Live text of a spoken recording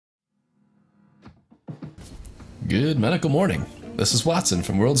Good medical morning. This is Watson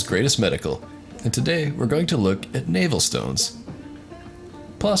from World's Greatest Medical, and today we're going to look at navel stones.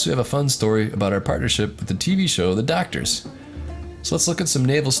 Plus, we have a fun story about our partnership with the TV show The Doctors. So let's look at some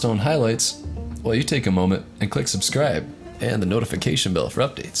navel stone highlights while you take a moment and click subscribe and the notification bell for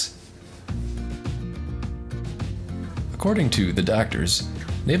updates. According to The Doctors,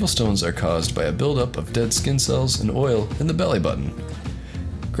 navel stones are caused by a buildup of dead skin cells and oil in the belly button.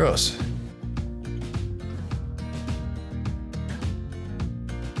 Gross.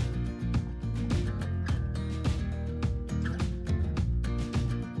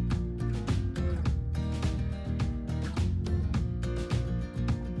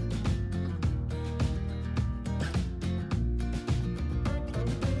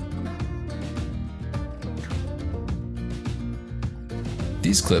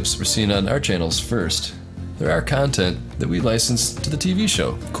 These clips were seen on our channels first. They're our content that we licensed to the TV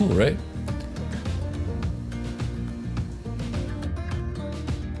show. Cool, right?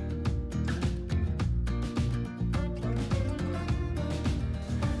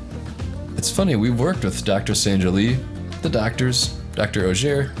 It's funny, we've worked with Dr. Sandra Lee, The Doctors, Dr.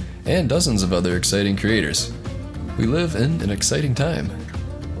 Auger, and dozens of other exciting creators. We live in an exciting time.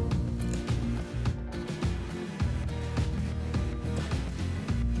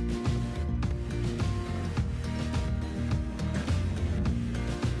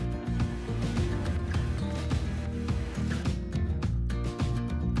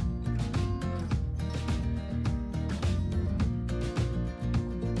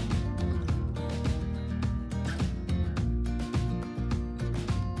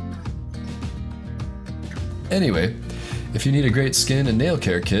 Anyway, if you need a great skin and nail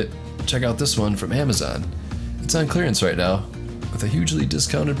care kit, check out this one from Amazon. It's on clearance right now with a hugely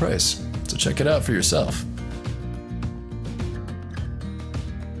discounted price, so check it out for yourself.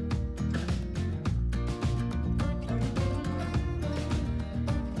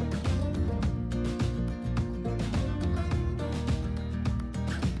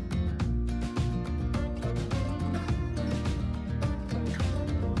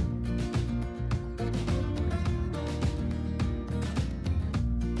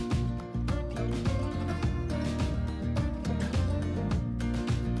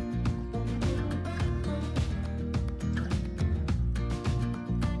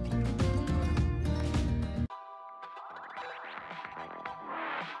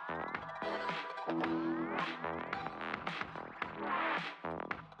 Thank you.